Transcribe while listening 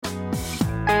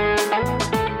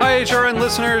HRN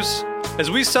listeners.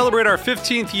 As we celebrate our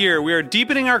 15th year, we are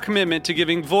deepening our commitment to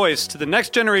giving voice to the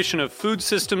next generation of food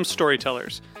systems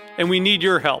storytellers, and we need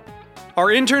your help. Our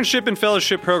internship and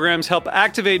fellowship programs help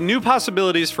activate new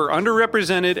possibilities for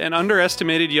underrepresented and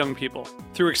underestimated young people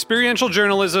through experiential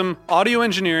journalism, audio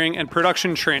engineering, and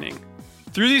production training.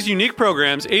 Through these unique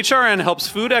programs, HRN helps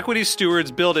food equity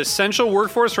stewards build essential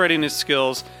workforce readiness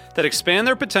skills that expand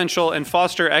their potential and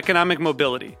foster economic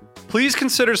mobility. Please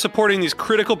consider supporting these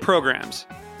critical programs.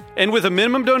 And with a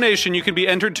minimum donation, you can be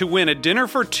entered to win a dinner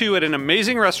for two at an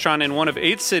amazing restaurant in one of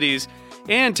 8 cities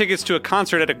and tickets to a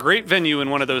concert at a great venue in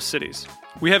one of those cities.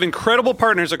 We have incredible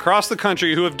partners across the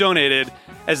country who have donated,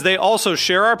 as they also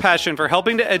share our passion for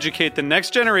helping to educate the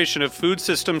next generation of food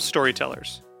systems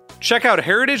storytellers. Check out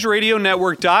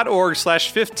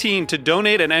heritageradionetwork.org/15 to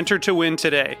donate and enter to win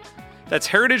today. That's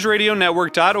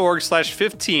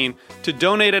heritageradionetwork.org/15 to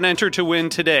donate and enter to win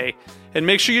today. And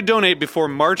make sure you donate before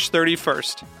March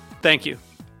 31st. Thank you.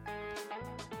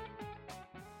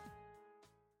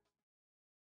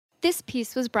 This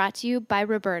piece was brought to you by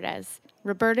Roberta's,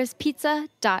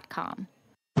 robertaspizza.com.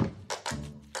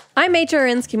 I'm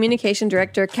HRN's Communication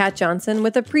Director, Kat Johnson,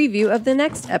 with a preview of the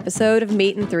next episode of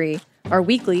Meat and Three, our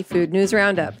weekly food news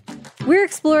roundup. We're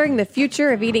exploring the future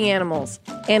of eating animals,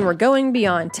 and we're going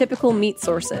beyond typical meat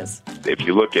sources. If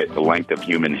you look at the length of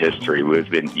human history, we've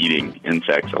been eating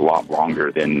insects a lot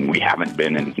longer than we haven't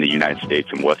been in the United States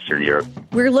and Western Europe.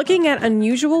 We're looking at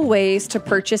unusual ways to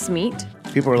purchase meat.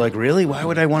 People are like, really? Why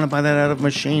would I want to buy that out of a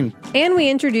machine? And we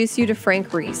introduce you to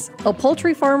Frank Reese, a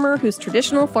poultry farmer whose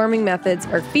traditional farming methods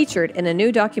are featured in a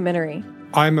new documentary.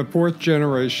 I'm a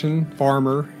 4th-generation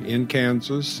farmer in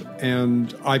Kansas,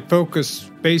 and I focus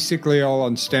basically all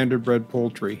on standard-bred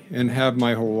poultry and have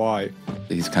my whole life.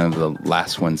 He's kind of the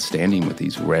last one standing with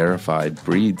these rarefied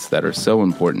breeds that are so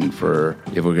important for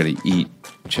if we're going to eat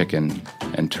chicken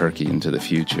and turkey into the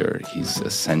future. He's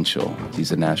essential.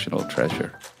 He's a national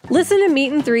treasure. Listen to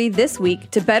Meat and Three this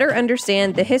week to better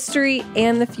understand the history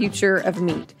and the future of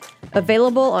meat.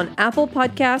 Available on Apple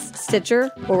Podcasts,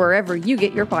 Stitcher, or wherever you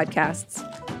get your podcasts.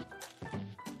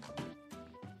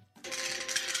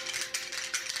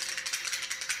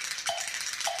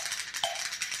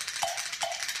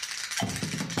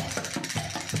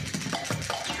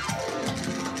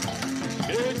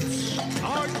 It's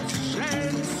Arts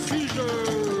and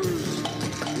Seizures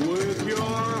with your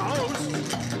host,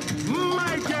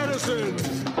 Mike Edison.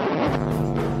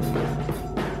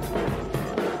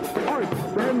 Arts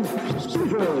and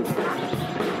Seizures.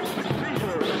 Arts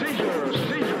and Seizures.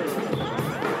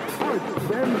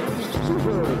 Arts and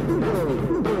Seizures.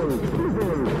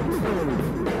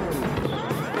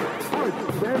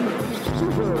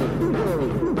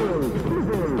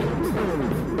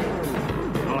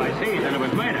 Oh, I see. Then it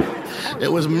was murder.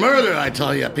 It was murder, I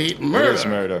tell you, Pete. Murder. It is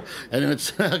murder. And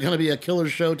it's going to be a killer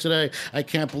show today. I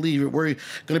can't believe it. We're going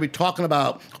to be talking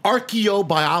about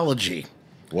archaeobiology.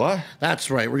 What? That's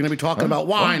right. We're going to be talking about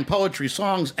wine, poetry,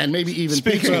 songs, and maybe even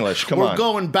Speak pizza. English. Come We're on.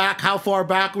 going back. How far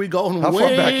back are we going? How way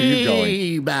far back are you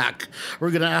going? Back.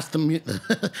 We're going to ask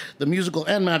the musical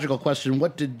and magical question,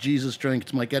 what did Jesus drink?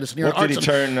 It's Mike Edison here. What did he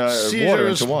turn water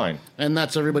into wine? And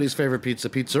that's everybody's favorite pizza,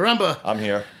 Pizzaremba. I'm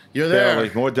here. You're there.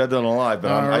 Barely. More dead than alive,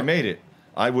 but I made it.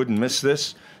 I wouldn't miss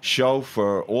this show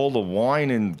for all the wine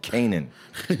in Canaan.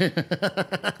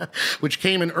 Which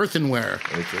came in earthenware.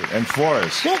 And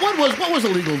forests. Well, what was the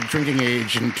legal drinking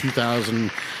age in 2000?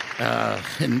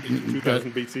 In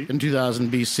 2000 BC? In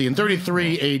 2000 BC. In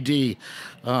 33 AD.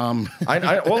 All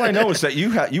I know is that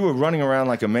you were running around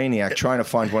like a maniac trying to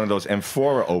find one of those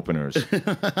amphora openers.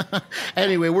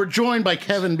 Anyway, we're joined by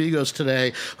Kevin Begos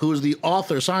today, who is the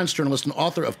author, science journalist, and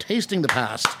author of Tasting the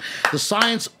Past, The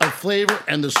Science of Flavor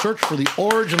and the Search for the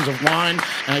Origins of Wine.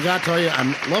 And I got to tell you,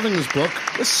 I'm loving this book.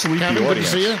 This sleepy Kevin,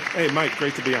 audience. Good to see you. Hey, Mike,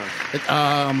 great to be on.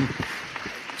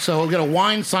 So we've got a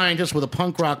wine scientist with a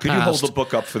punk rock Could past. you hold the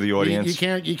book up for the audience?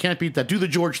 You can't beat that. Do the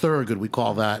George Thorogood, we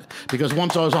call that. Because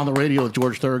once I was on the radio with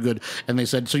George Thorogood, and they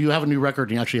said, so you have a new record,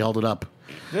 and he actually held it up.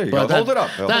 There you go. Hold it up.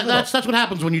 That's what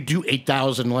happens when you do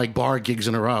 8,000 bar gigs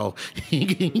in a row. you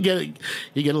get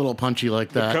a little punchy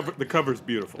like that. The cover's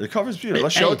beautiful. The cover's beautiful.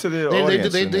 Let's show it to the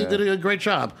audience. They did a great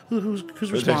job. Who's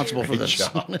responsible for this?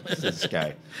 This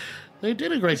guy. They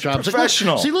did a great job.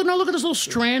 Professional. See, look at this little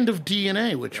strand of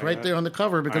DNA, which right there on the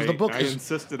cover, because the book is... I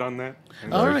insisted on that.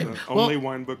 All right. Only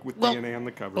wine book with DNA on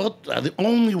the cover. Well, the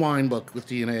only wine book with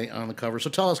DNA on the cover. So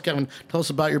tell us, Kevin,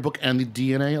 about your book and the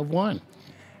DNA of wine.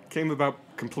 Came about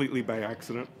completely by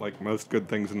accident, like most good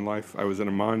things in life. I was in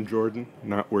Amman, Jordan,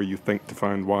 not where you think to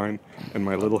find wine, and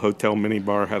my little hotel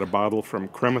minibar had a bottle from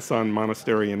Cremasan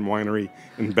Monastery and Winery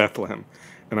in Bethlehem.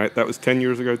 And that was 10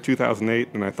 years ago, 2008,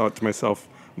 and I thought to myself,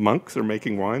 monks are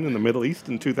making wine in the Middle East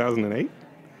in 2008?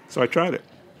 So I tried it.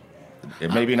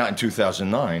 Maybe not in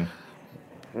 2009.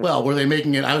 Well, were they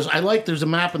making it? There's a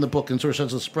map in the book and sort of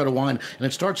says the spread of wine, and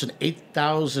it starts in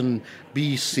 8,000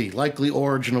 BC, likely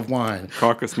origin of wine.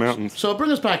 Caucasus Mountains. So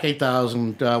bring us back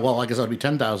 8,000, I guess that would be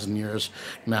 10,000 years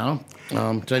now.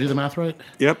 Did I do the math right?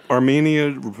 Yep. Armenia,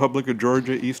 Republic of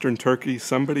Georgia, Eastern Turkey,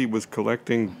 somebody was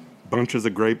collecting bunches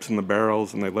of grapes in the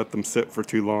barrels, and they let them sit for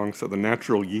too long, so the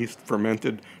natural yeast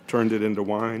fermented, turned it into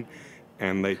wine,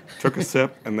 and they took a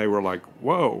sip, and they were like,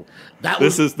 whoa,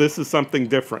 this is something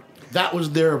different. That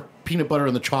was their peanut butter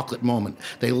and the chocolate moment.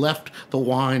 They left the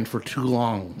wine for too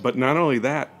long. But not only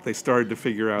that, they started to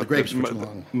figure out the grapes for too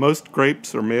long. Most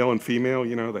grapes are male and female,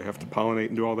 they have to pollinate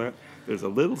and do all that. There's a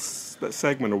little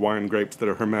segment of wine grapes that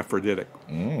are hermaphroditic,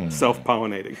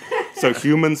 self-pollinating. So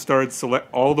humans started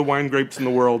all the wine grapes in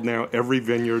the world now, every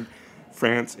vineyard,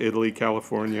 France, Italy,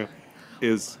 California,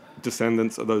 is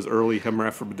descendants of those early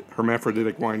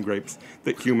hermaphroditic wine grapes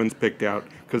that humans picked out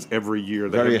because every year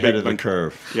they very ahead of the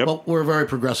curve. Yep. Well, we're a very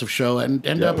progressive show and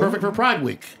perfect for Pride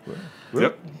Week.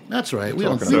 Yep. That's right. We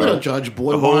don't judge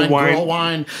boy wine, girl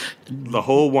wine. The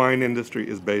whole wine industry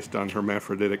is based on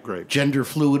hermaphroditic grapes. Gender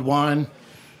fluid wine.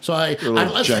 So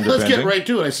let's get right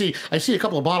to it. I see a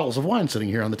couple of bottles of wine sitting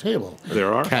here on the table.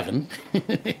 There are. Kevin.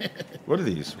 What are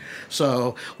these?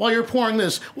 So while you're pouring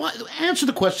this, answer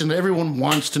the question that everyone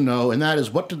wants to know, and that is,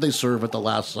 what did they serve at the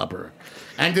Last Supper?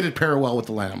 And did it pair well with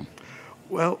the lamb?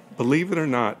 Well, believe it or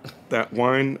not, that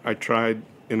wine I tried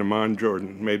in Amman,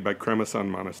 Jordan, made by Cremasan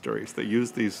monasteries. They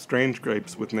used these strange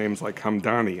grapes with names like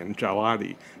Hamdani and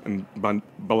Jaladi and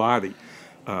Baladi.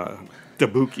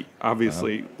 Dabuki,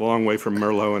 obviously, a long way from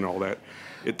Merlot and all that.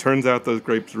 It turns out those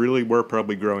grapes really were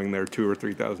probably growing there 2,000 or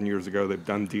 3,000 years ago. They've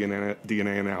done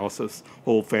DNA analysis,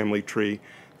 whole family tree.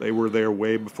 They were there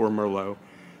way before Merlot.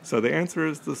 So the answer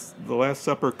is the Last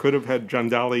Supper could have had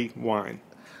Jandali wine.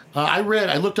 I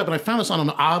looked up, and I found this on an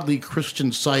oddly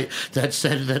Christian site that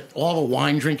said that all the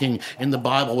wine drinking in the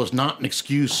Bible was not an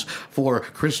excuse for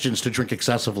Christians to drink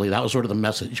excessively. That was sort of the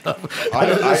message of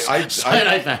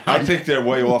I think they're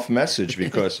way off message,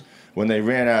 because when they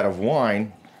ran out of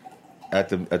wine at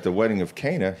the wedding of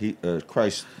Cana,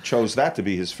 Christ chose that to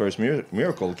be his first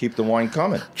miracle, to keep the wine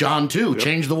coming. John, too,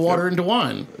 changed the water into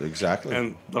wine. Exactly.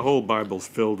 And the whole Bible's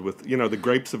filled with, the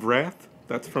grapes of wrath.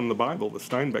 That's from the Bible, the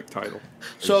Steinbeck title.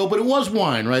 So, but it was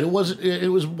wine, right? It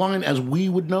was wine as we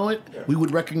would know it. We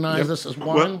would recognize this as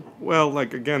wine. Well,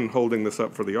 again, holding this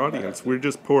up for the audience, we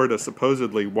just poured a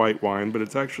supposedly white wine, but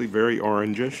it's actually very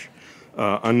orangish,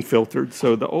 unfiltered.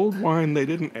 So the old wine, they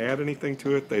didn't add anything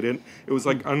to it. It was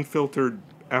like unfiltered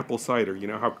apple cider. You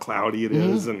know how cloudy it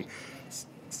is and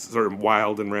sort of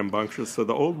wild and rambunctious. So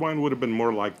the old wine would have been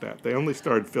more like that. They only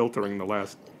started filtering the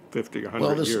last 50,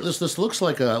 100 years. This looks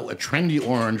like a trendy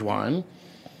orange wine.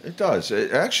 It does.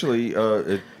 It actually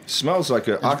it smells like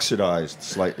an oxidized,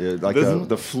 slightly,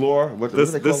 the floor. What do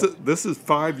they call it? This is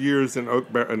 5 years in oak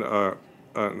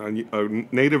a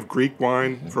native Greek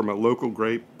wine from a local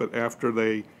grape, but after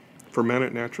they ferment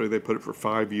it naturally, they put it for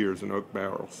 5 years in oak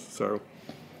barrels. So,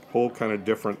 whole kind of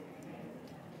different.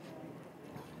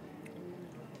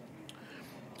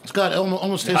 It's got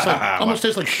almost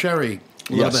tastes like sherry.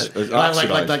 A little bit.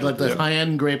 Like the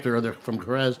high-end grape they're from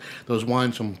Jerez, those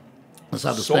wines from the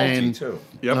south of Spain. Salty, too.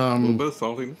 Yep, a little bit of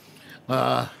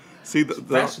saltiness. See,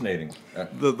 fascinating.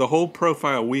 The whole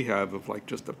profile we have of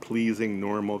just a pleasing,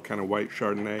 normal kind of white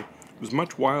Chardonnay was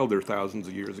much wilder thousands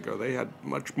of years ago. They had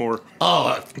much more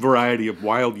variety of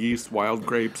wild yeast, wild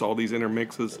grapes, all these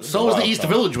intermixes. So was the East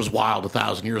Village was wild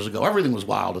 1,000 years ago. Everything was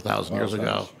wild 1,000 years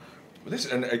ago. This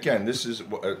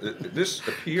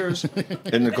appears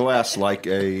in the glass like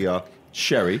a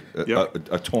sherry,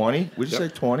 a tawny. Would you say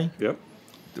tawny? Yep.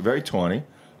 Very tawny,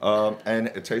 and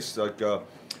it tastes like.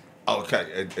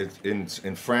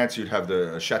 In France, you'd have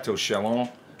the Chateau Chalon,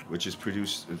 which is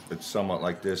produced somewhat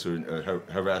like this, or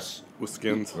Jerez with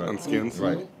skins on skins.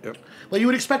 Right. Yep. Well, you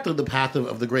would expect the path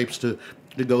of the grapes to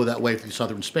go that way through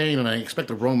southern Spain, and I expect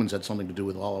the Romans had something to do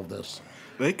with all of this.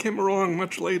 They came along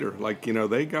much later.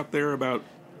 They got there about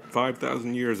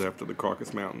 5,000 years after the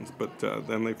Caucasus Mountains, but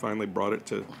then they finally brought it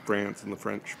to France, and the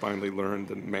French finally learned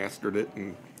and mastered it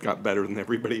and got better than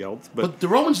everybody else. But the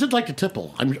Romans did like to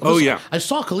tipple. I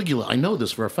saw Caligula. I know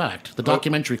this for a fact. The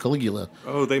documentary Caligula.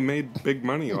 Oh, they made big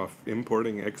money off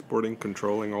importing, exporting,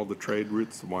 controlling all the trade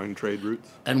routes, the wine trade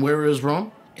routes. And where is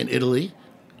Rome? In Italy.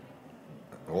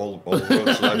 All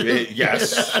roads like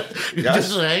yes.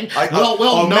 Just saying. Matt,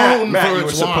 known for you were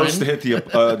its supposed wine. to hit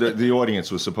the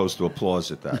audience was supposed to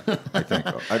applause at that. I think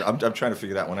I'm trying to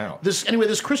figure that one out.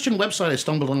 This Christian website I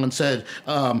stumbled on and said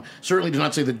certainly did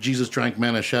not say that Jesus drank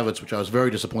Manischewitz, which I was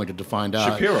very disappointed to find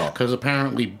out. Shapiro. Because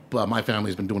apparently my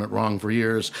family's been doing it wrong for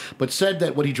years, but said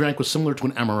that what he drank was similar to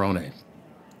an Amarone.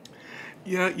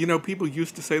 Yeah, people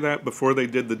used to say that before they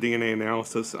did the DNA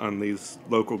analysis on these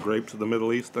local grapes of the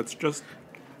Middle East. That's just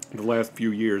the last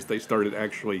few years they started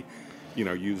actually,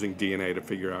 using DNA to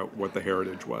figure out what the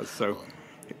heritage was. So,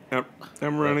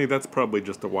 Amarone, that's probably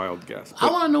just a wild guess.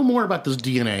 I want to know more about this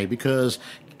DNA because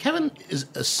Kevin is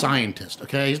a scientist,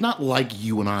 okay? He's not like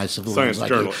you and I, civilians. Science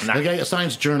journalist. Okay, a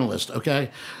science journalist, okay?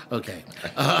 Okay.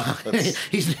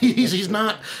 He's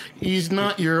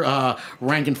not your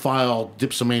rank and file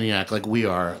dipsomaniac like we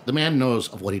are. The man knows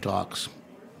of what he talks.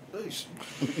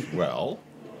 Well,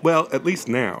 at least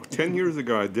now. 10 years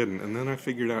ago, I didn't, and then I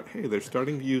figured out, hey, they're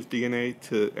starting to use DNA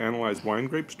to analyze wine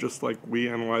grapes just like we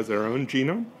analyze our own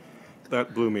genome.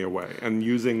 That blew me away. And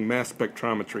using mass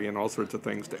spectrometry and all sorts of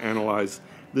things to analyze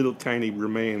little tiny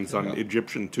remains on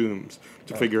Egyptian tombs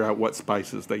to figure out what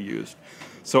spices they used.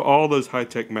 So all those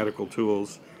high-tech medical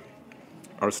tools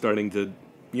are starting to,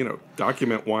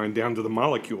 document wine down to the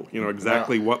molecule,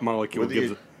 exactly what molecule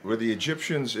gives it. Were the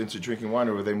Egyptians into drinking wine,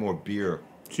 or were they more beer?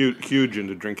 Huge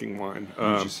into drinking wine.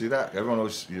 Did you see that? Everyone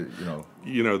knows,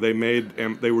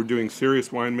 they were doing serious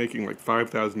winemaking like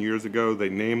 5,000 years ago. They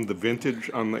named the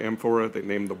vintage on the amphora, they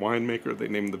named the winemaker, they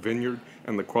named the vineyard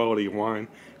and the quality of wine.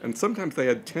 And sometimes they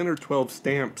had 10 or 12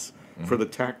 stamps for the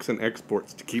tax and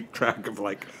exports to keep track of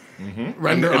Render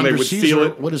and under they would Caesar. seal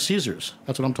it. What is Caesar's?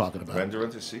 That's what I'm talking about. Render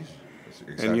under Caesar.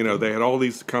 Exactly. And, they had all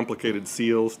these complicated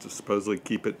seals to supposedly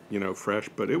keep it, fresh.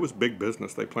 But it was big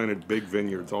business. They planted big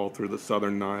vineyards all through the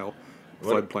southern Nile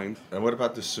floodplains. And what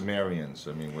about the Sumerians?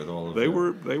 I mean, with all of they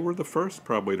were the first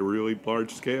probably to really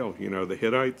large scale. The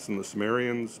Hittites and the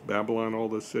Sumerians, Babylon, all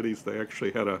those cities, they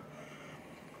actually had a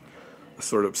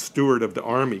sort of steward of the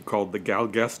army called the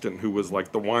Galgeston, who was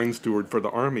like the wine steward for the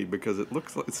army because it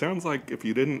sounds like if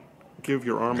you didn't give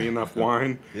your army enough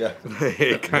wine,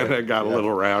 it kind of got a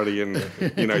little rowdy, and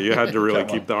you had to really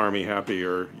keep the army happy,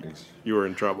 or you were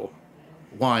in trouble.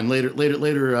 Wine later,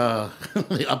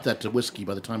 they upped that to whiskey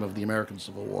by the time of the American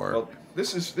Civil War. Well,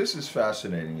 this is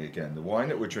fascinating again. The wine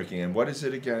that we're drinking, and what is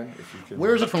it again? If you can...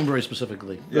 Where is it from, very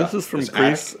specifically? This is from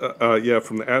Greece,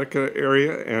 from the Attica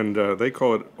area, and they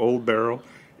call it Old Barrel.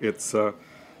 It's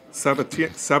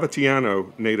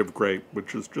Savatiano native grape,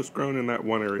 which is just grown in that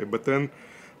one area, but then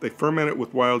they ferment it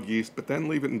with wild yeast, but then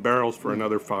leave it in barrels for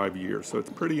another 5 years. So it's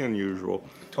pretty unusual.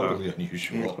 Totally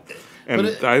unusual. And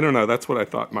I don't know. That's what I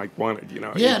thought Mike wanted. He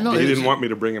didn't want me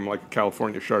to bring him like a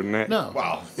California Chardonnay. No.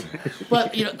 Wow.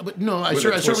 but no, I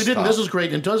certainly didn't. This is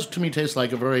great. It does to me taste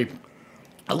like a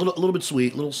little bit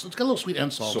sweet. It's got a little sweet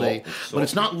and salty, but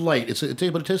it's not light.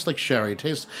 But it tastes like sherry. It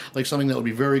tastes like something that would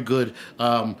be very good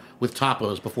with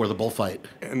tapas before the bullfight.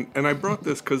 And I brought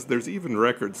this because there's even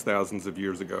records thousands of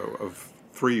years ago of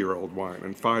 3-year-old wine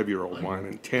and 5-year-old wine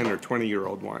and 10 or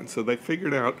 20-year-old wine. So they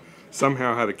figured out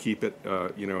somehow how to keep it,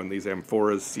 in these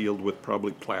amphoras sealed with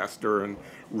probably plaster and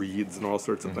reeds and all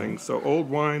sorts of things. So old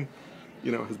wine,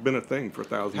 has been a thing for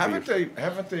thousands of years.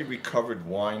 Haven't they recovered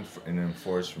wine in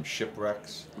amphoras from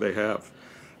shipwrecks? They have.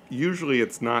 Usually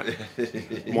it's not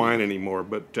wine anymore,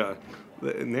 but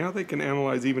now they can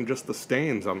analyze even just the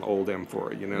stains on the old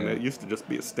amphora. It used to just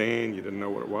be a stain. You didn't know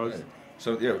what it was. Right.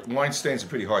 So, wine stains are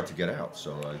pretty hard to get out,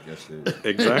 so I guess they...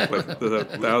 Exactly.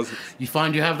 You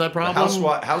find you have that problem?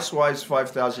 Housewives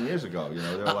 5,000 years ago,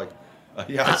 they're like...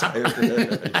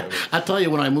 I tell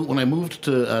you, when I moved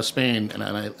to Spain, and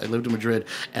I lived in Madrid,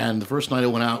 and the first night I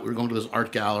went out, we were going to this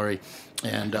art gallery,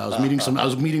 and I was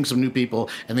meeting some new people,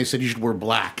 and they said you should wear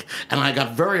black, and I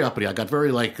got very uppity. I got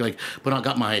very but I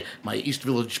got my East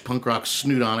Village punk rock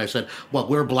snoot on. I said, "Well,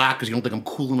 wear black because you don't think I'm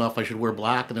cool enough. I should wear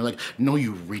black." And they're like, "No,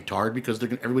 you retard, because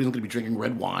everybody's going to be drinking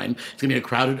red wine. It's going to be a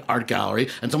crowded art gallery,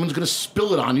 and someone's going to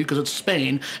spill it on you because it's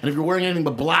Spain. And if you're wearing anything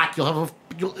but black,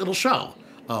 it'll show."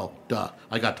 Oh, duh.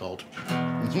 I got told.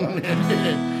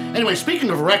 Anyway, speaking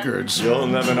of records... You'll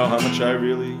never know how much I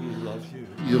really love you.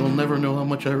 You'll never know how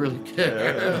much I really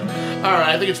care. Yeah. All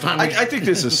right, I think it's time... I think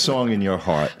there's a song in your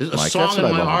heart, There's a Mike. song in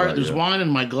my heart. There's wine in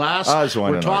my glass. There's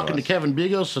wine We're in talking my to glass. Kevin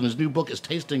Bigos, and his new book is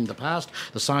Tasting the Past,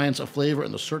 The Science of Flavor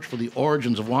and the Search for the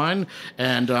Origins of Wine.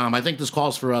 And I think this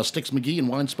calls for Sticks McGee and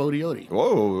Wine Spodioti.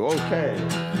 Whoa, okay.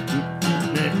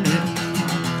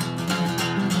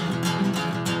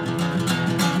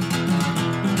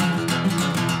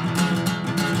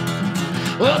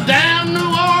 Well, down New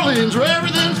Orleans where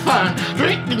everything's fine,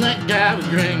 drinking that guy was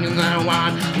drinking that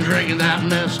wine, drinking that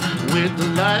mess with the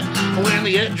light. When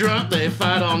they get drunk, they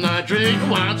fight all night. Drink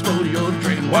wine, Spodio,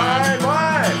 drink wine,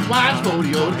 wine, wine,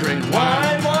 Spodio, drink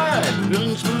wine, wine.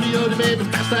 Drink Spodio, baby,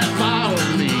 pass that bottle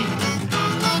to me.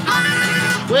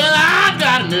 Well, I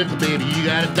got a nickel, baby, you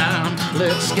got a dime.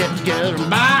 Let's get together and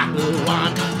buy a little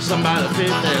wine. Some by the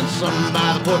fifth and some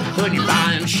by the fourth. When you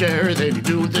buy and share, then you're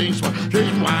doing things smart.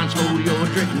 Drinking wine, Spodio,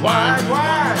 drinking wine,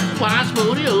 wine. Wine,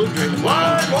 Spodio, drinking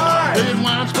wine, wine. Drinking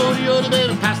wine, Spodio,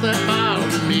 baby, pass that bottle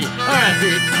to me. All right,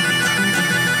 Pete.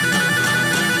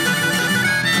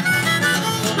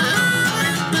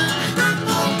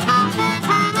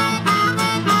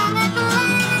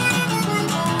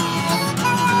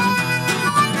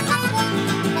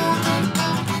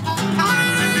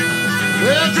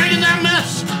 Well, drinking that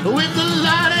mess with the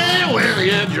light, and when they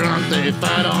get drunk, they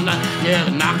fight all night. Yeah,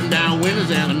 they're knocking down windows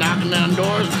and they're knocking down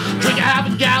doors. Drink a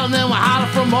half a gallon, then we'll holler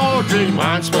for more. Drinking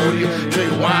wine, Spodio,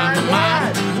 drinking wine,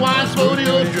 wine. Wine,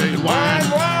 Spodio, drinking wine,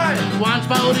 wine. Wine,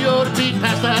 Spodio, to Pete,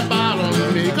 pass that bottle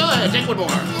to me. Go ahead, take one more.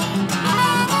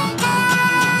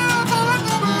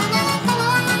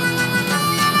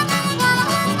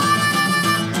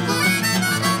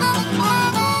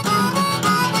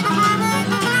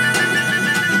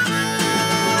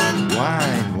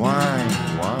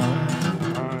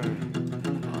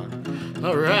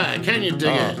 All right, can you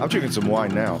dig it? I'm drinking some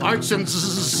wine now. Arts and It's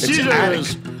Seizures.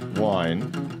 attic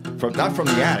wine, not from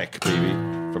the attic, baby,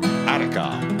 from Attica.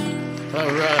 All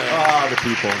right. Ah, the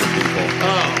people.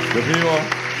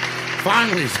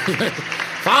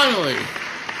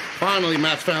 Finally,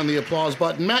 Matt's found the applause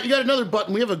button. Matt, you got another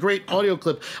button. We have a great audio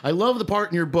clip. I love the part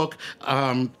in your book,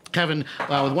 Kevin,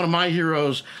 with one of my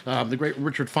heroes, the great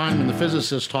Richard Feynman, the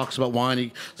physicist, talks about wine.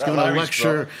 He's giving a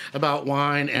lecture about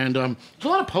wine, and there's a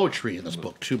lot of poetry in this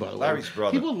book too. By the way, Larry's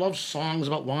brother. People love songs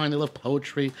about wine. They love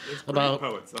poetry about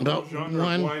poets. about genre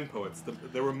wine. of wine poets.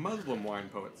 There were Muslim wine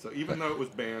poets. So even though it was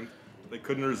banned, they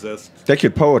couldn't resist. They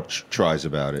could poetize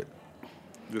about it.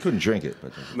 Couldn't drink it,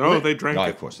 but No, they drank no,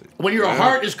 it. of course they did. When your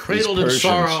heart is cradled in Persians.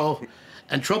 sorrow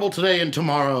and trouble today and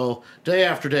tomorrow, day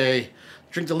after day,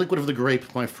 drink the liquid of the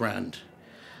grape, my friend.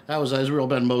 That was Israel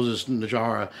Ben Moses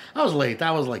Najara. That was late.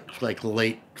 That was like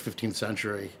late 15th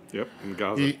century. Yep, in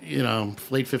Gaza. You know,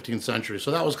 late 15th century.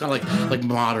 So that was kind of like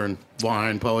modern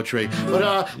wine poetry.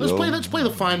 But let's play the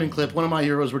Feynman clip. One of my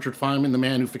heroes, Richard Feynman, the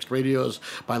man who fixed radios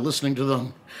by listening to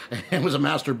them, and was a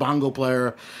master bongo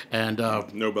player and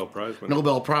Nobel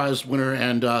Prize winner.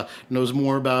 And knows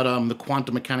more about the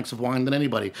quantum mechanics of wine than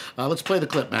anybody. Let's play the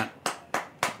clip, Matt.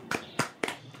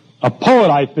 A poet,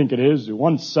 I think it is, who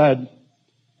once said,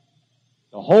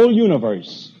 "The whole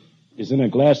universe is in a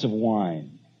glass of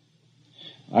wine."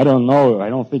 I don't know. I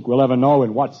don't think we'll ever know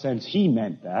in what sense he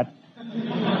meant that.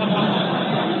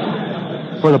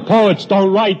 For the poets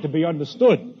don't write to be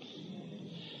understood.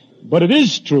 But it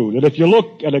is true that if you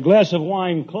look at a glass of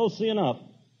wine closely enough,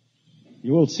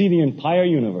 you will see the entire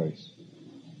universe.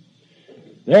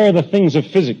 There are the things of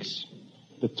physics,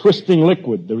 the twisting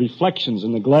liquid, the reflections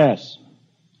in the glass,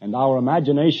 and our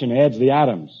imagination adds the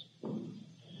atoms.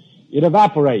 It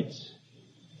evaporates,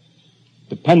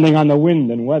 depending on the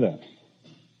wind and weather.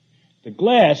 The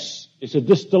glass is a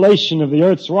distillation of the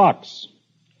Earth's rocks.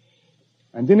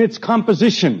 And in its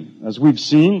composition, as we've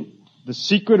seen, the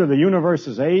secret of the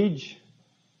universe's age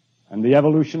and the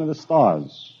evolution of the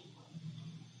stars.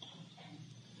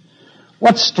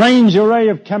 What strange array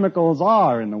of chemicals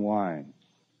are in the wine?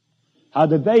 How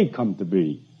did they come to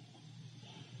be?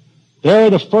 There are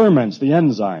the ferments, the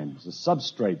enzymes, the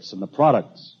substrates, and the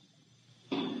products.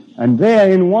 And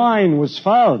there in wine was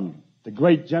found the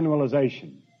great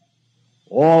generalization.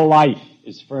 All life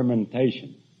is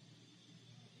fermentation.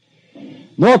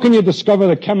 Nor can you discover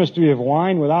the chemistry of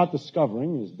wine without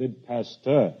discovering, as did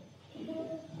Pasteur,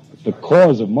 the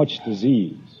cause of much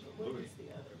disease.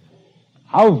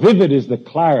 How vivid is the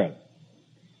claret,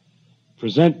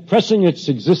 pressing its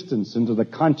existence into the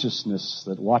consciousness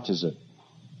that watches it.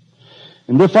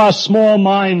 And if our small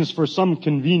minds, for some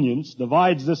convenience,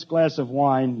 divides this glass of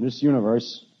wine, this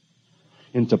universe,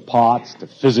 into parts, to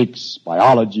physics,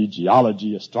 biology,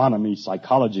 geology, astronomy,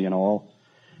 psychology, and all,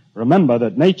 remember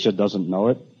that nature doesn't know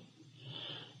it.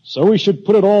 So we should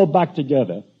put it all back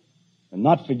together and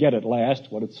not forget at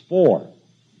last what it's for.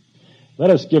 Let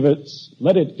it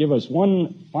give us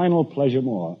one final pleasure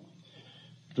more.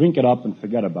 Drink it up and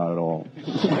forget about it all.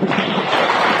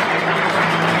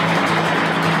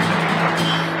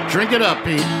 Drink it up,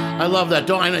 Pete. I love that.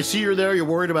 And I see you're there. You're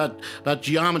worried about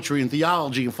geometry and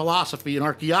theology and philosophy and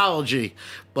archaeology.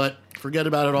 But forget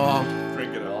about it all.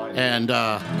 Drink it up. And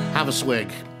have a swig.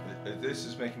 This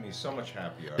is making me so much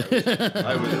happier.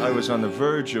 I was on the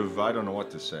verge of I don't know what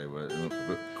to say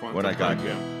when I got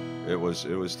here. It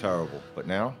was terrible, but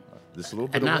now this little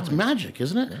bit. And now of it's wine. magic,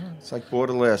 isn't it? Yeah, it's like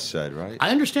Baudelaire said, right?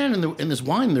 I understand in this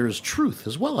wine there is truth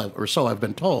as well, or so I've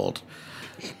been told.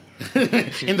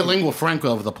 In the lingua franca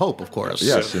of the Pope, of course.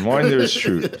 Yes, in wine there is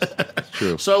truth.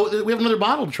 True. So we have another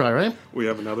bottle to try, right? We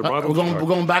have another bottle. We're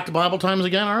going back to Bible times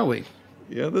again, are we?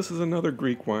 Yeah, this is another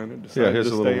Greek wine. I decided Here's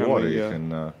to a little stay water. on the, You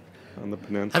can. on the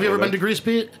peninsula. Have you ever been to Greece,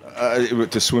 Pete?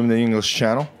 To swim the English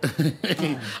Channel?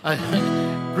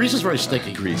 Greece is very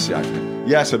sticky. Greece, yeah.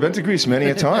 Yes, I've been to Greece many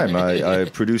a time. I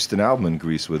produced an album in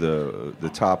Greece with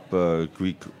the top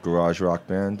Greek garage rock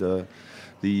band.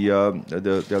 The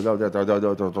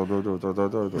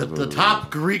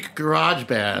top Greek garage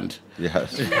band.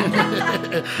 Yes.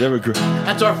 They were great.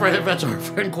 That's our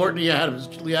friend Courtney Adams,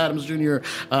 Lee Adams Jr.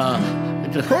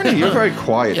 Courtney, you're very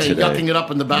quiet today. Yucking it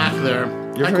up in the back there.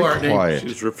 You're Hi, very Courtney. quiet.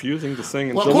 She's refusing to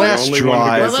sing Well, until The the last only one who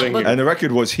drive, can sing. and the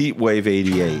record was Heat Wave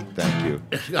 88. Thank you.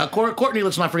 Courtney,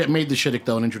 let's not forget, made the shidduch,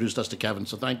 though, and introduced us to Kevin.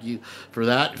 So thank you for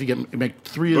that. If you make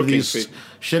 3 of these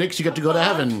shidduchs, you get to go to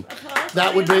heaven.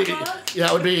 That would be.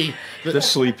 They're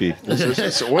sleepy. I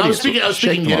was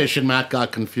speaking Yiddish, and Matt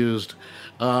got confused.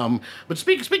 But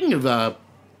speaking of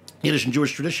Yiddish and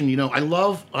Jewish tradition, I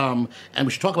love, and we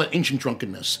should talk about ancient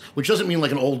drunkenness, which doesn't mean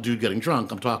like an old dude getting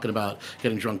drunk. I'm talking about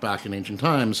getting drunk back in ancient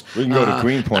times. We can go to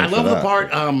Greenpoint I love for the that.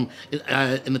 part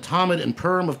in the Talmud, and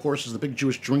Purim, of course, is the big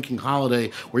Jewish drinking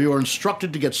holiday where you are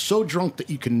instructed to get so drunk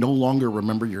that you can no longer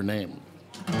remember your name.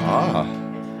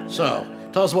 So,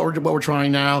 tell us what we're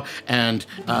trying now, and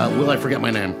will I forget my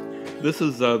name? This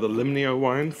is the Limnio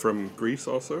wine from Greece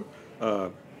also. A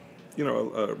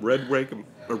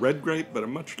red grape, but a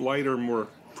much lighter, more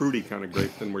fruity kind of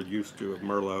grape than we're used to of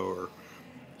Merlot or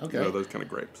those kind of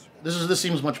grapes. This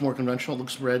seems much more conventional. It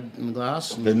looks red in the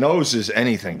glass. The nose is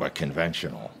anything but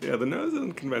conventional. Yeah, the nose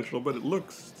isn't conventional, but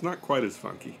it's not quite as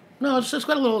funky. No, it's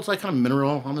got a little. It's like kind of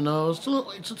mineral on the nose.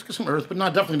 It's got some earth, but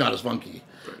definitely not as funky.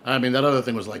 I mean, that other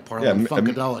thing was like Parliament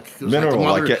Funkadelic. It was mineral,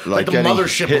 like the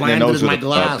mothership hit in the landed nose in my with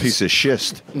glass. a piece of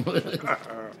schist.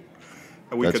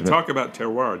 We could talk about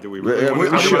terroir. Do we really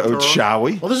want to talk about terroir? Shall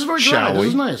we? Well, this is very dry. This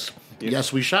is nice.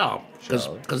 Yes, we shall.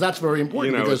 Because that's very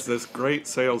important. It's this great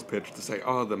sales pitch to say,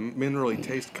 the minerally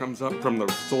taste comes up from the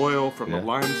soil, from the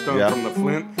limestone, from the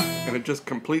flint, and it just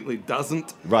completely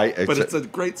doesn't. Right. But it's a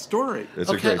great story. It's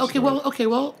a great story.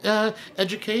 Well,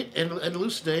 educate and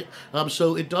elucidate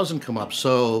so it doesn't come up.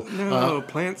 So no,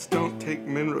 plants don't take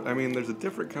mineral. I mean, there's a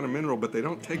different kind of mineral, but they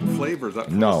don't take flavors up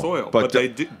from No, the soil. but they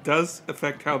does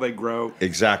affect how they grow.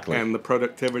 Exactly. And the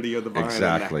productivity of the vine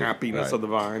and the happiness of the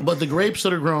vine. But the grapes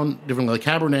that are grown differently, like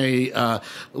Cabernet,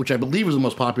 which I believe is the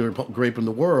most popular grape in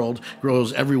the world,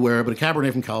 grows everywhere. But a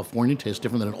Cabernet from California tastes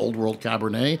different than an Old World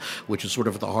Cabernet, which is sort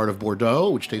of at the heart of Bordeaux,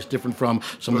 which tastes different from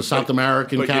some of the South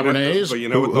American Cabernets. But you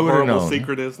know what the horrible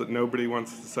secret is that nobody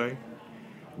wants to say?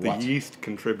 The yeast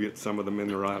contributes some of the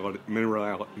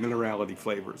minerality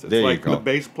flavors. It's like the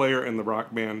bass player in the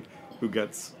rock band who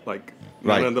gets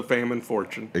none of the fame and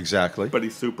fortune. Exactly. But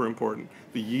he's super important.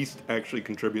 The yeast actually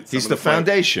contributes some He's of the the flavor.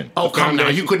 foundation. Oh, come now.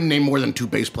 You couldn't name more than 2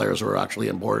 bass players who are actually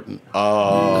important.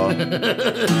 They're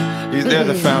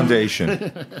the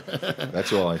foundation.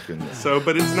 That's all I can know. So,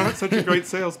 but it's not such a great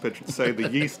sales pitch to say the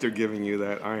yeast are giving you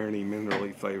that irony,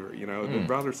 minerally flavor. I'd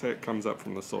rather say it comes up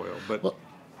from the soil. But Well,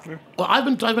 I've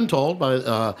been told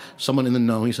by someone in the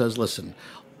know. He says, "Listen,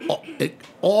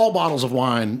 all bottles of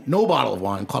wine, no bottle of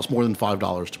wine costs more than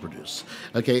 $5 to produce.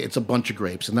 Okay, it's a bunch of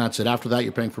grapes, and that's it. After that,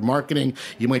 you're paying for marketing.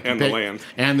 You might be and paying, the land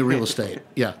and the real estate.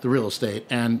 Yeah, the real estate,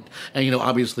 and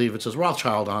obviously, if it says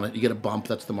Rothschild on it, you get a bump.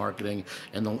 That's the marketing,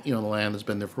 and the land has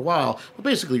been there for a while. But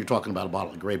basically, you're talking about a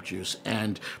bottle of grape juice,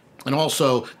 and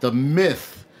also the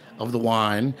myth of the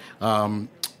wine."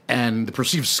 And the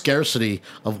perceived scarcity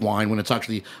of wine when it's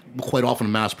actually quite often a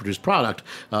mass-produced product.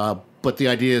 But the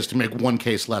idea is to make one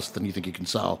case less than you think you can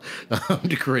sell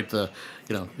to create the,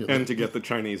 and to get the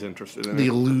Chinese interested in the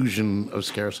illusion of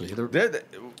scarcity.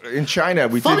 In China,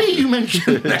 you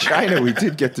mentioned that. In China, we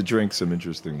did get to drink some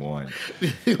interesting wine.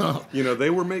 They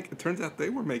were it turns out they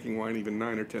were making wine even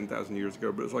 9,000 or 10,000 years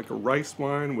ago, but it's like a rice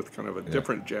wine with kind of a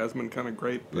different jasmine kind of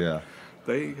grape. But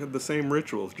they had the same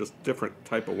rituals, just different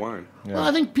type of wine. Yeah. Well,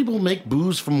 I think people make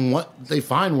booze from what they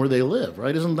find where they live,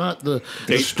 right? Isn't that the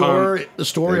story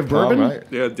of bourbon? Right?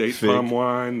 Yeah, date palm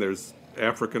wine. There's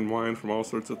African wine from all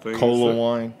sorts of things. Cola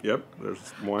wine. Yep,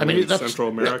 there's wine in Central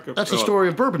America. That's the story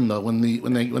of bourbon, though. When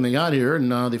they got here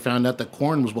and they found out that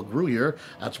corn was what grew here,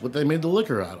 that's what they made the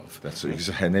liquor out of. That's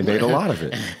exactly, and they made a lot of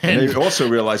it. And they also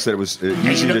realized that it was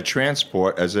easy to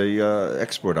transport as a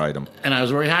export item. And I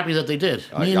was very happy that they did.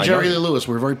 Me and I Jerry know. Lee Lewis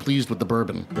were very pleased with the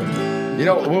bourbon. You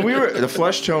know, when we were the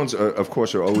Flesh Tones, of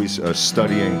course, are always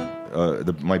studying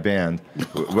my band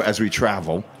as we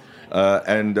travel.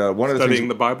 And one of the Studying things,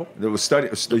 the Bible? There was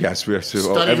yes, we have to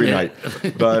Studying every it.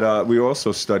 night. But we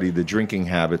also study the drinking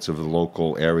habits of the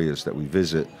local areas that we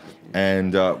visit.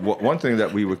 And one thing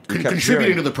that we kept Contributing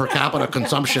hearing, to the per capita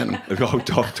consumption. Oh,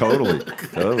 totally.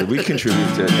 We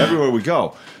contribute to everywhere we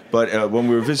go. But when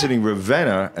we were visiting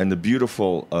Ravenna and the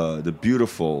beautiful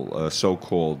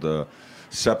so-called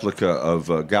Sepulchre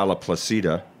of Galla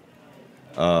Placida,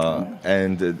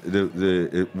 and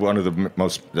one of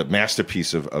the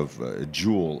masterpiece of a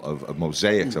jewel of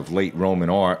mosaics of late Roman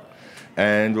art,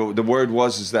 and the word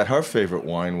is that her favorite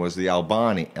wine was the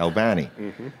Albani,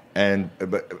 Mm-hmm. and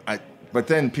but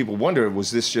then people wonder,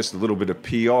 was this just a little bit of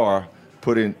PR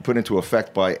put into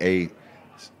effect by a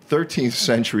 13th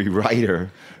century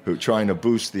writer who trying to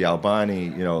boost the Albani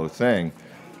thing?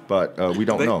 But we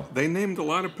don't know. They named a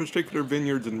lot of particular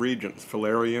vineyards and regions,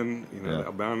 Falerian,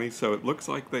 Albani. So it looks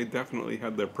like they definitely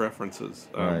had their preferences.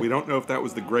 Right. We don't know if that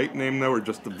was the grape name though, or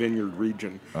just the vineyard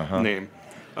region name.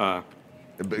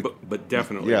 But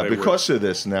definitely, yeah. Because of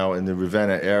this, now in the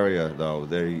Ravenna area, though,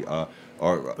 they are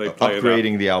They play it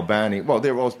upgrading the Albani. Well,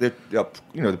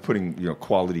 they're putting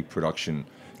quality production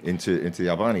into the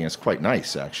Albani. It's quite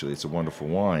nice, actually. It's a wonderful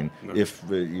wine if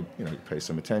you pay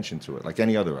some attention to it, like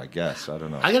any other, I guess. I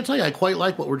don't know. I got to tell you, I quite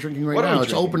like what we're drinking right What are now. we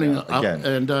It's drinking opening now? up, Again.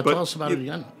 and But tell us about it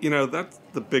again. That's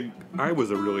the big. I was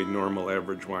a really normal,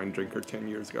 average wine drinker 10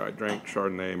 years ago. I drank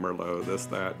Chardonnay, Merlot, this,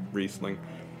 that, Riesling.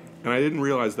 And I didn't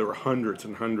realize there were hundreds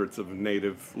and hundreds of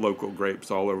native local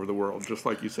grapes all over the world. Just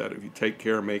like you said, if you take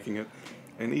care of making it.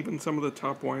 And even some of the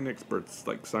top wine experts,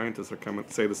 like scientists, are coming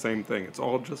to say the same thing. It's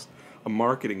all just a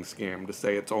marketing scam to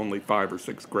say it's only 5 or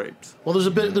 6 grapes. Well, there's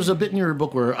a bit in your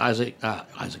book where Eric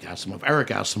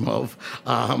Asimov,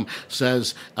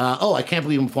 says, I can't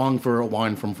believe I'm falling for a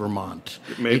wine from Vermont.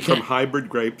 Made from hybrid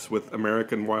grapes with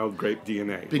American wild grape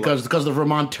DNA. Because the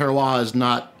Vermont terroir is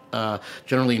not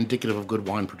generally indicative of good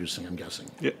wine producing, I'm guessing.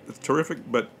 Yeah, it's terrific,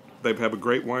 but they have a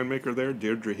great winemaker there,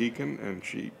 Deirdre Heekin, and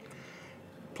she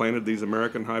planted these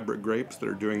American hybrid grapes that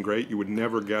are doing great. You would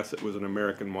never guess it was an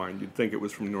American wine. You'd think it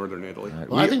was from northern Italy.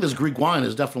 Well, I think this Greek wine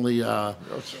is definitely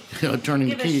turning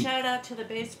the Give key. a shout out to the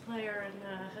bass player in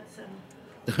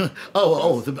Hudson.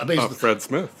 The bass. Fred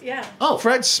Smith. Yeah. Oh,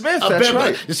 Fred Smith. That's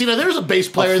right. You see, now there's a bass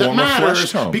player that former matters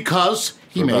Flesh Tone. because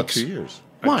he For about makes 2 years.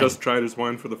 wine. I just tried his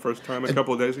wine for the first time a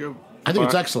couple of days ago. I think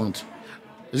it's Fine. excellent.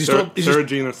 Is he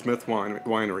Saragina Smith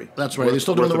Winery. That's right. Are they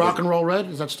still doing the Worth a Rock visit. and Roll Red?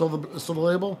 Is that still the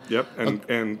label? Yep,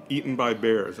 and Eaten by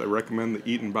Bears. I recommend the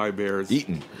Eaten by Bears.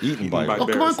 Eaten by Oh,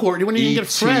 Bears. come on, Courtney. When are you going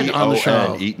to get Fred on the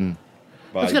show? Eaten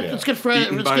by Let's get Fred.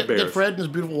 Eaten Let's by get bears. Fred and his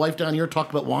beautiful wife down here talk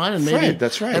about wine and maybe Fred,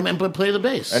 that's right. and play the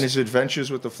bass. And his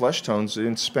adventures with the Flesh Tones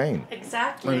in Spain.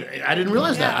 Exactly. I didn't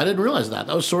realize that. I didn't realize that.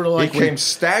 That was sort of like He came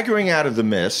staggering out of the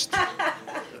mist.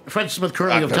 Fred Smith,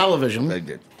 currently of television.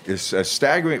 It's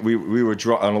staggering. We were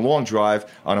on a long drive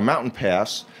on a mountain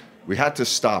pass. We had to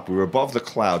stop. We were above the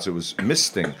clouds. It was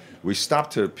misting. We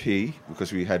stopped to pee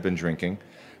because we had been drinking.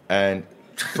 And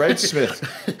Fred Smith...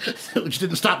 Which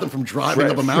didn't stop them from driving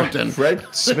up a mountain. Fred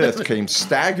Smith came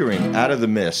staggering out of the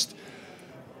mist,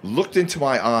 looked into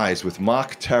my eyes with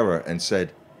mock terror and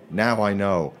said, "Now I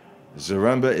know.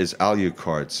 Zaremba is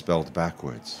Alucard spelled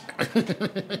backwards." You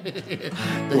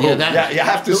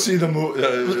have to see the movie.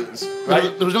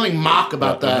 Right? There was nothing mock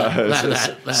about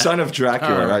that. Son of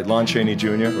Dracula, right? Lon Chaney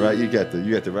Jr., right? You get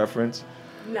the reference.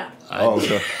 No.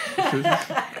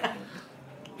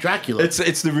 Dracula.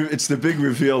 It's the big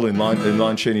reveal in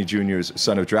Lon Chaney Jr.'s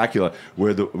Son of Dracula,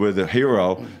 where the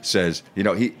hero says,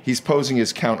 he's posing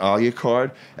as Count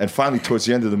Alucard, and finally towards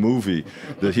the end of the movie,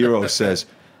 the hero says,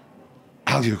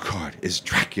 "Alucard is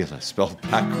Dracula spelled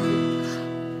backwards."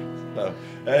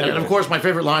 And of course, my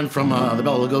favorite line from the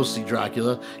Bela Lugosi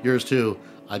Dracula, yours too.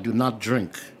 I do not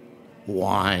drink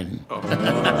wine.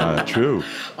 True.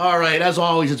 All right, as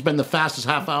always, it's been the fastest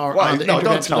half hour Well, on the no,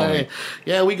 internet don't tell today. me.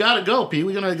 Yeah, we gotta go, Pete.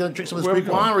 We're gonna drink some of this Where are we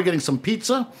Greek wine. going? We're getting some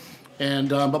pizza. And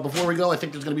but before we go, I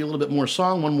think there's going to be a little bit more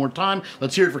song one more time.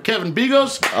 Let's hear it for Kevin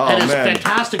Bigos and his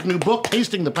fantastic new book,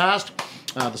 Tasting the Past.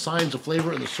 The Science of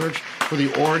Flavor and the Search for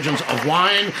the Origins of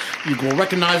Wine. You will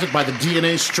recognize it by the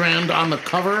DNA strand on the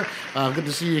cover. Good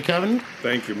to see you, Kevin.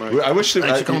 Thank you, Mike. I wish that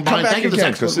Thanks for coming by. come back Thank you for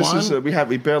again this because this excellent is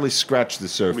we barely scratched the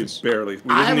surface. We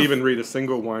didn't even read a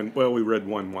single wine. Well, we read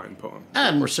one wine poem.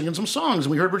 And we're singing some songs,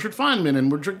 and we heard Richard Feynman,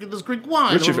 and we're drinking this Greek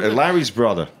wine. Richard, Larry's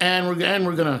brother. And we're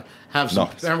gonna have some.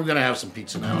 And we're gonna have some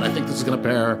pizza now. And I think this is gonna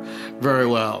pair very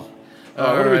well. What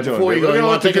are we doing? Before you go, you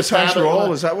want to take a guitars stab roll?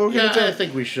 at- Is that what we're going to do? Yeah, I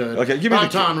think we should. Okay, give me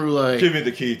Bon-ton the roulette. Give me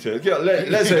the key to it.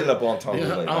 Let's say le bon temps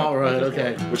roulette. All right,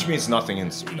 okay. Which means nothing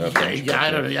in French. Yeah, I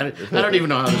don't even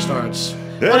know how it starts.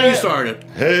 Why don't you start it?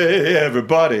 Hey,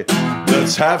 everybody,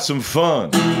 let's have some fun.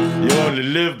 You only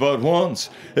live but once,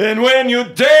 and when you're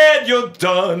dead, you're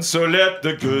done. So let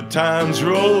the good times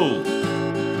roll.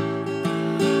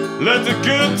 Let the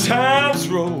good times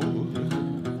roll.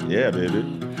 Yeah,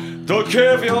 baby. Don't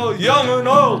care if you're young or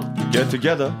old. Get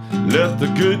together, let the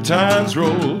good times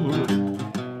roll.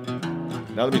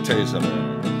 Now let me tell you something.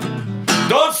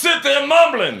 Don't sit there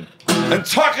mumbling and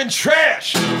talking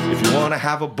trash. If you want to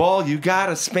have a ball, you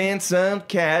gotta spend some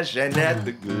cash and let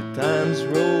the good times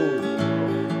roll.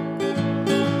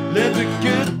 Let the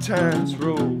good times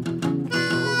roll.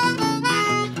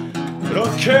 I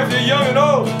don't care if you're young and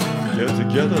old. Get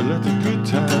together, let the good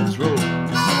times roll.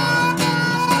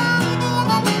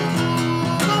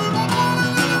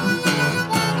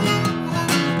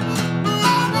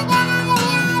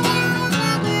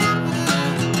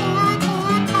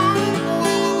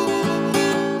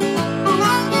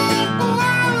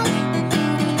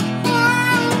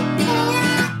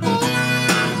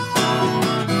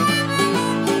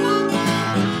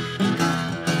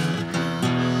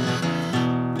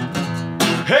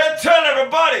 Hey, tell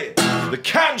everybody, the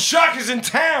Cotton Shark is in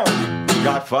town. We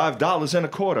got $5 and a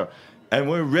quarter, and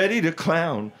we're ready to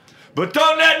clown. But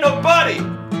don't let nobody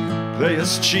play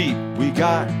us cheap. We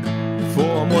got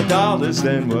 $4 more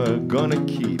than we're gonna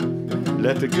keep.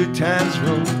 Let the good times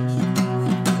roll.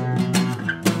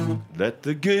 Let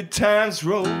the good times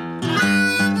roll.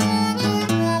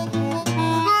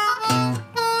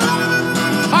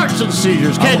 Hearts and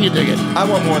Seizures. Can you dig it? I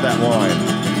want more of that wine.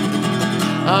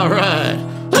 All right.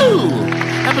 Woo!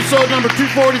 Episode number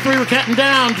 243. We're counting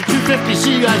down to 250.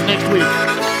 See you guys next week.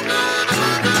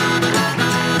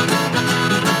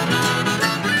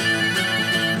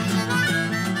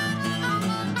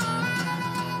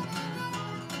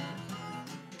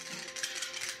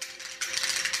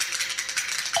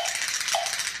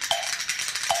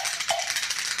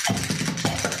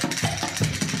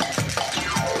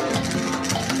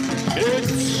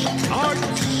 It's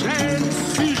Arts and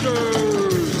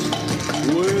Seizures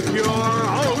with your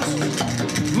host,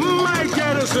 Mike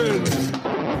Edison.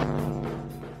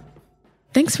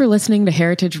 Thanks for listening to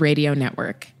Heritage Radio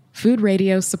Network, food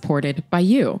radio supported by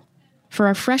you. For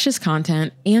our freshest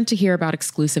content and to hear about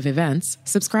exclusive events,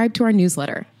 subscribe to our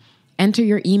newsletter. Enter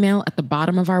your email at the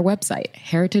bottom of our website,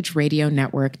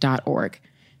 heritageradionetwork.org.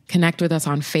 Connect with us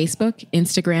on Facebook,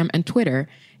 Instagram, and Twitter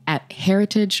at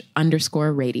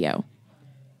heritage_radio.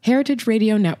 Heritage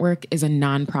Radio Network is a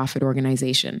nonprofit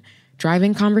organization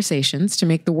driving conversations to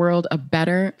make the world a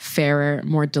better, fairer,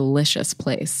 more delicious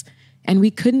place. And we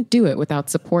couldn't do it without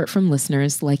support from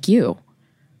listeners like you.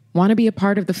 Want to be a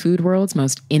part of the food world's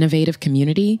most innovative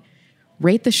community?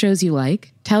 Rate the shows you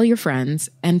like, tell your friends,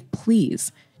 and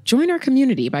please join our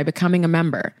community by becoming a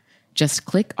member. Just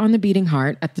click on the beating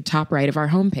heart at the top right of our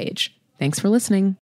homepage. Thanks for listening.